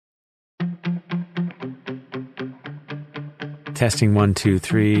Testing 1, 2,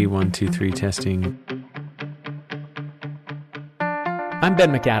 3, 1, 2, 3, testing. I'm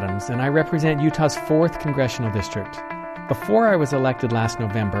Ben McAdams, and I represent Utah's 4th Congressional District. Before I was elected last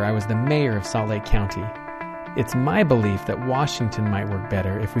November, I was the mayor of Salt Lake County. It's my belief that Washington might work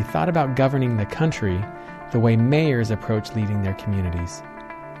better if we thought about governing the country the way mayors approach leading their communities.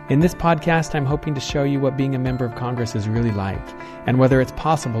 In this podcast, I'm hoping to show you what being a member of Congress is really like, and whether it's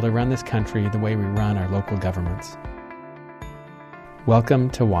possible to run this country the way we run our local governments. Welcome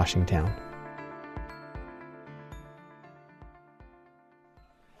to Washington.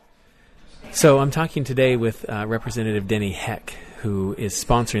 So I'm talking today with Representative Denny Heck, who is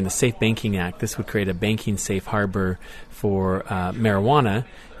sponsoring the Safe Banking Act. This would create a banking safe harbor for marijuana.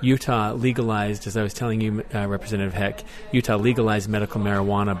 Utah legalized, as I was telling you, Representative Heck, Utah legalized medical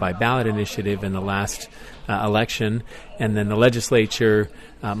marijuana by ballot initiative in the last election, and then the legislature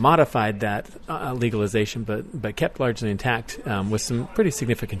modified that legalization, but kept largely intact with some pretty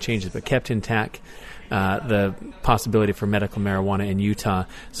significant changes, but kept intact the possibility for medical marijuana in Utah.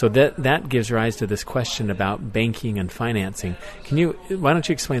 So that gives rise to this question about banking and financing. Why don't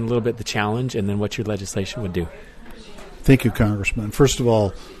you explain a little bit the challenge and then what your legislation would do? Thank you, Congressman. First of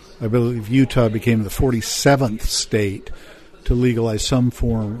all, I believe Utah became the 47th state to legalize some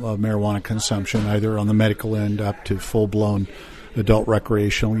form of marijuana consumption, either on the medical end up to full-blown adult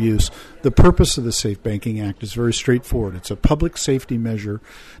recreational use. The purpose of the Safe Banking Act is very straightforward. It's a public safety measure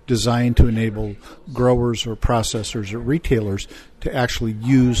designed to enable growers or processors or retailers to actually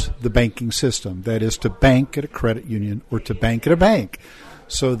use the banking system, that is, to bank at a credit union or to bank at a bank,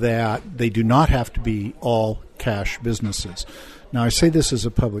 so that they do not have to be all cash businesses. Now, I say this as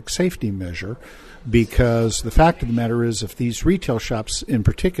a public safety measure because the fact of the matter is, if these retail shops in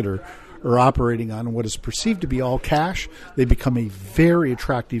particular are operating on what is perceived to be all cash, they become a very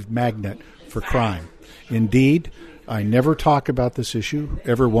attractive magnet for crime. Indeed, I never talk about this issue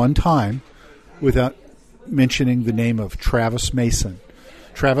ever one time without mentioning the name of Travis Mason.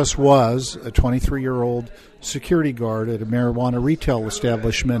 Travis was a 23-year-old security guard at a marijuana retail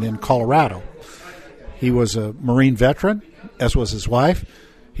establishment in Colorado. He was a Marine veteran, as was his wife.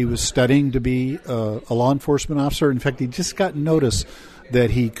 He was studying to be a law enforcement officer. In fact, he just got notice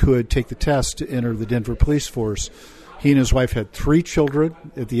that he could take the test to enter the Denver police force. He and his wife had 3 children.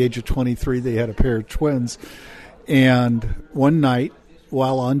 At the age of 23, they had a pair of twins. And one night,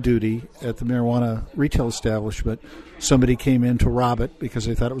 while on duty at the marijuana retail establishment, somebody came in to rob it because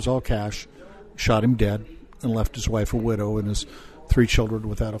they thought it was all cash, shot him dead, and left his wife a widow and his 3 children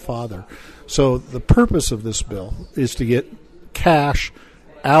without a father. So the purpose of this bill is to get cash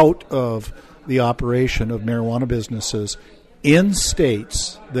out of the operation of marijuana businesses in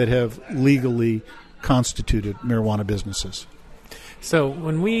states that have legally constituted marijuana businesses. So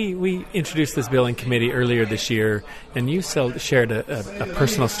when we introduced this bill in committee earlier this year, and you shared a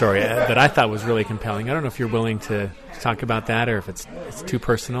personal story that I thought was really compelling. I don't know if you're willing to talk about that or if it's too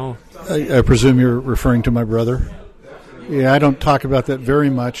personal. I presume you're referring to my brother? Yeah, I don't talk about that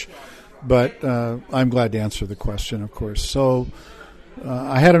very much, but I'm glad to answer the question, of course. So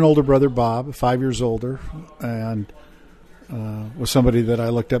I had an older brother, Bob, 5 years older, and was somebody that I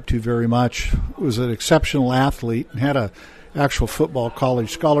looked up to very much. Was an exceptional athlete and had a actual football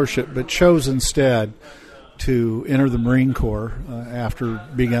college scholarship, but chose instead to enter the Marine Corps after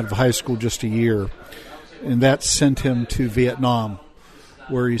being out of high school just a year. And that sent him to Vietnam,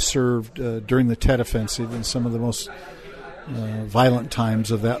 where he served during the Tet Offensive in some of the most violent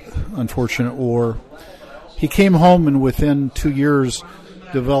times of that unfortunate war. He came home and within 2 years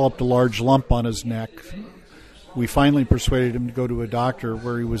developed a large lump on his neck. We finally persuaded him to go to a doctor,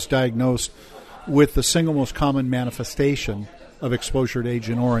 where he was diagnosed with the single most common manifestation of exposure to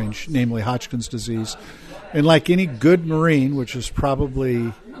Agent Orange, namely Hodgkin's disease. And like any good Marine, which is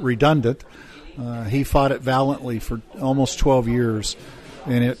probably redundant, he fought it valiantly for almost 12 years,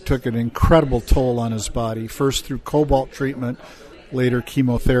 and it took an incredible toll on his body, first through cobalt treatment, later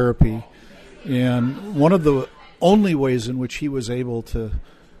chemotherapy. And one of the only ways in which he was able to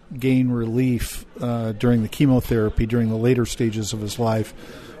gain relief during the chemotherapy, during the later stages of his life,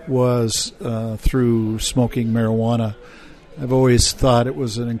 was through smoking marijuana. I've always thought it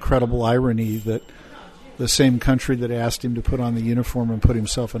was an incredible irony that the same country that asked him to put on the uniform and put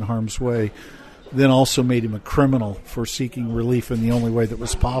himself in harm's way then also made him a criminal for seeking relief in the only way that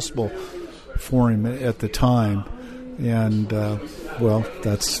was possible for him at the time. And, well,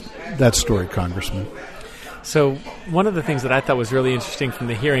 that's that story, Congressman. So one of the things that I thought was really interesting from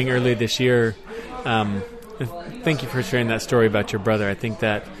the hearing earlier this year, thank you for sharing that story about your brother. I think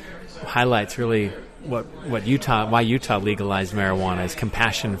that highlights really why Utah legalized marijuana is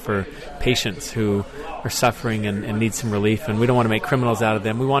compassion for patients who are suffering and need some relief, and we don't want to make criminals out of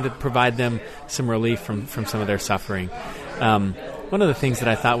them. We want to provide them some relief from some of their suffering. One of the things that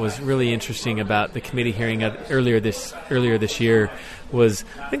I thought was really interesting about the committee hearing earlier this year was,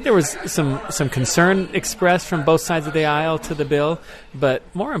 I think there was some concern expressed from both sides of the aisle to the bill, but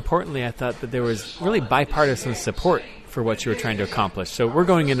more importantly, I thought that there was really bipartisan support for what you were trying to accomplish. So we're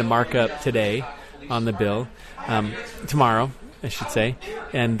going into markup today on the bill, tomorrow, I should say.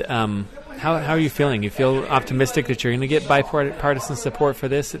 And how are you feeling? You feel optimistic that you're going to get bipartisan support for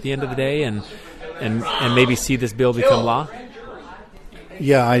this at the end of the day, and maybe see this bill become law?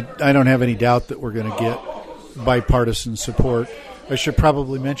 Yeah, I don't have any doubt that we're going to get bipartisan support. I should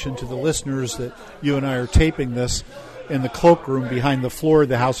probably mention to the listeners that you and I are taping this in the cloakroom behind the floor of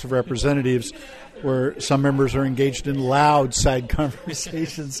the House of Representatives, where some members are engaged in loud side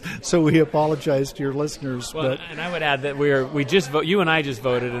conversations. So we apologize to your listeners. Well, and I would add that you and I just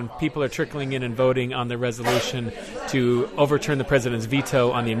voted, and people are trickling in and voting on the resolution to overturn the president's veto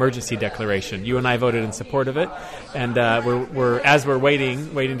on the emergency declaration. You and I voted in support of it, and we're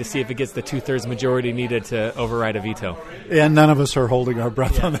waiting to see if it gets the 2/3 majority needed to override a veto. And none of us are holding our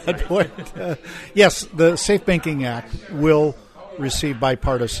breath on that point. Yes, the Safe Banking Act will receive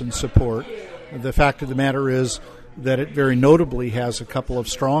bipartisan support. The fact of the matter is that it very notably has a couple of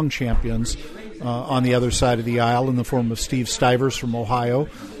strong champions on the other side of the aisle in the form of Steve Stivers from Ohio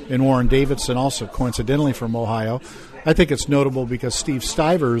and Warren Davidson, also coincidentally from Ohio. I think it's notable because Steve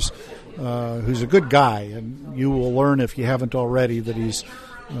Stivers, who's a good guy, and you will learn if you haven't already that he's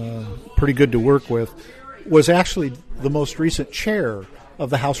pretty good to work with, was actually the most recent chair of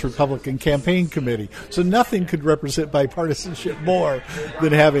the House Republican Campaign Committee. So nothing could represent bipartisanship more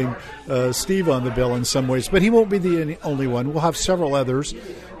than having Steve on the bill in some ways. But he won't be the only one. We'll have several others.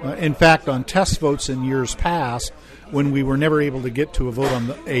 In fact, on test votes in years past, when we were never able to get to a vote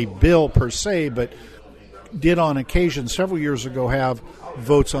on a bill per se, but did on occasion several years ago have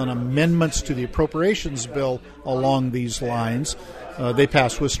votes on amendments to the appropriations bill along these lines, they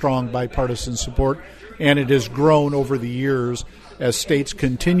passed with strong bipartisan support, and it has grown over the years as states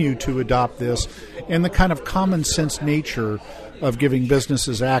continue to adopt this, and the kind of common sense nature of giving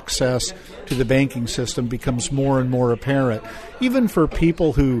businesses access to the banking system becomes more and more apparent. Even for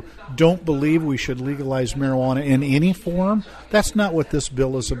people who don't believe we should legalize marijuana in any form, that's not what this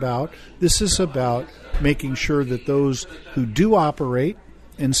bill is about. This is about making sure that those who do operate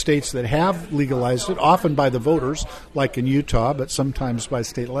in states that have legalized it, often by the voters, like in Utah, but sometimes by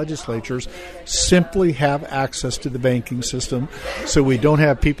state legislatures, simply have access to the banking system so we don't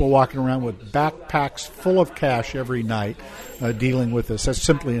have people walking around with backpacks full of cash every night dealing with this. That's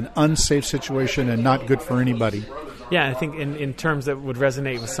simply an unsafe situation and not good for anybody. Yeah, I think in terms that would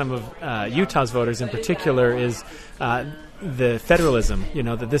resonate with some of Utah's voters in particular is the federalism,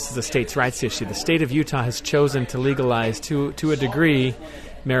 that this is a states' rights issue. The state of Utah has chosen to legalize, to a degree,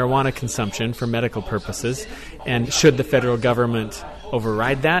 marijuana consumption for medical purposes, and should the federal government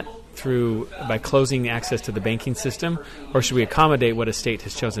override that by closing access to the banking system, or should we accommodate what a state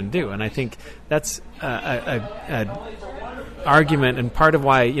has chosen to do? And I think that's an argument, and part of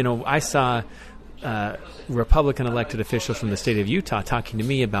why I saw Republican elected officials from the state of Utah talking to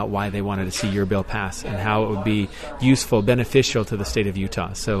me about why they wanted to see your bill pass and how it would be useful, beneficial to the state of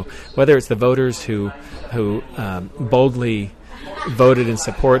Utah. So whether it's the voters who boldly voted in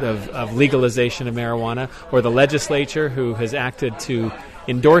support of legalization of marijuana, or the legislature who has acted to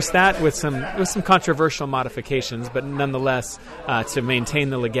endorse that with some controversial modifications, but nonetheless to maintain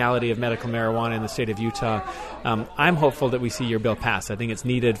the legality of medical marijuana in the state of Utah, I'm hopeful that we see your bill pass. I think it's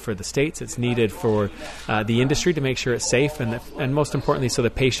needed for the states. It's needed for the industry to make sure it's safe, and most importantly, so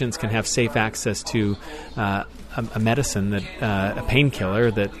that patients can have safe access to a medicine, a painkiller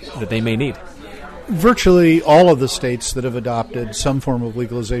that they may need. Virtually all of the states that have adopted some form of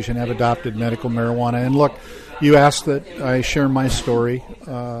legalization have adopted medical marijuana. And look, you asked that I share my story,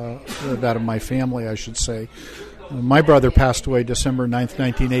 that of my family, I should say. My brother passed away December 9th,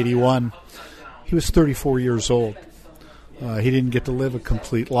 1981. He was 34 years old. He didn't get to live a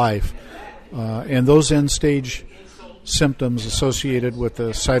complete life. And those end-stage symptoms associated with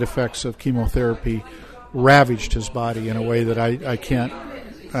the side effects of chemotherapy ravaged his body in a way that I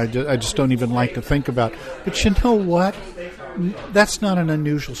just don't even like to think about. But you know what? That's not an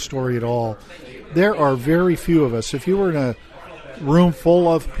unusual story at all. There are very few of us. If you were in a room full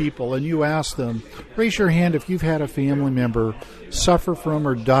of people and you ask them, raise your hand if you've had a family member suffer from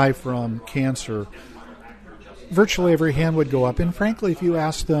or die from cancer, virtually every hand would go up. And frankly, if you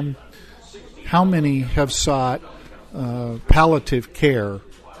ask them how many have sought palliative care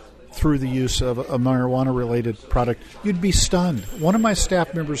through the use of a marijuana-related product, you'd be stunned. One of my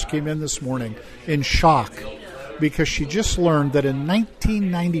staff members came in this morning in shock because she just learned that in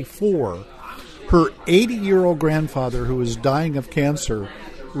 1994, her 80-year-old grandfather, who was dying of cancer,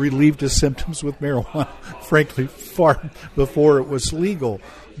 relieved his symptoms with marijuana, frankly, far before it was legal.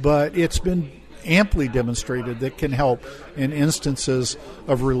 But it's been amply demonstrated that can help in instances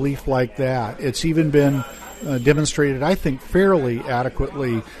of relief like that. It's even been demonstrated, I think, fairly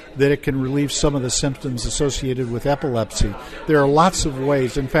adequately that it can relieve some of the symptoms associated with epilepsy. There are lots of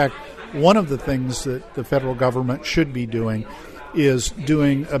ways. In fact, one of the things that the federal government should be doing is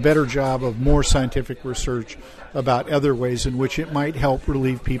doing a better job of more scientific research about other ways in which it might help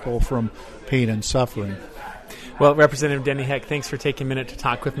relieve people from pain and suffering. Well, Representative Denny Heck, thanks for taking a minute to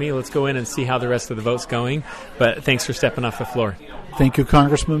talk with me. Let's go in and see how the rest of the vote's going. But thanks for stepping off the floor. Thank you,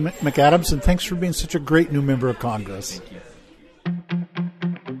 Congressman McAdams, and thanks for being such a great new member of Congress. Thank you.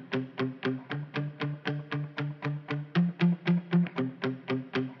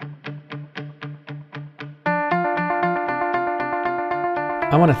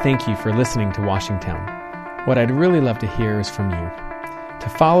 I want to thank you for listening to Washington. What I'd really love to hear is from you. To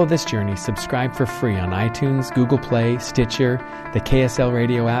follow this journey, subscribe for free on iTunes, Google Play, Stitcher, the KSL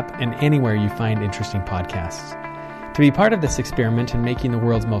radio app, and anywhere you find interesting podcasts. To be part of this experiment in making the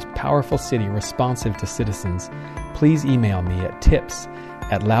world's most powerful city responsive to citizens, please email me at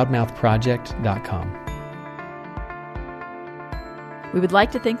tips@loudmouthproject.com. We would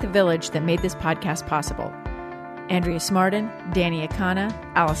like to thank the village that made this podcast possible. Andrea Smartin, Danny Akana,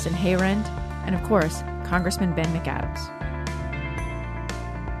 Allison Hayrand, and of course, Congressman Ben McAdams.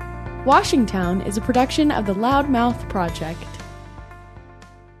 Washington is a production of the Loudmouth Project.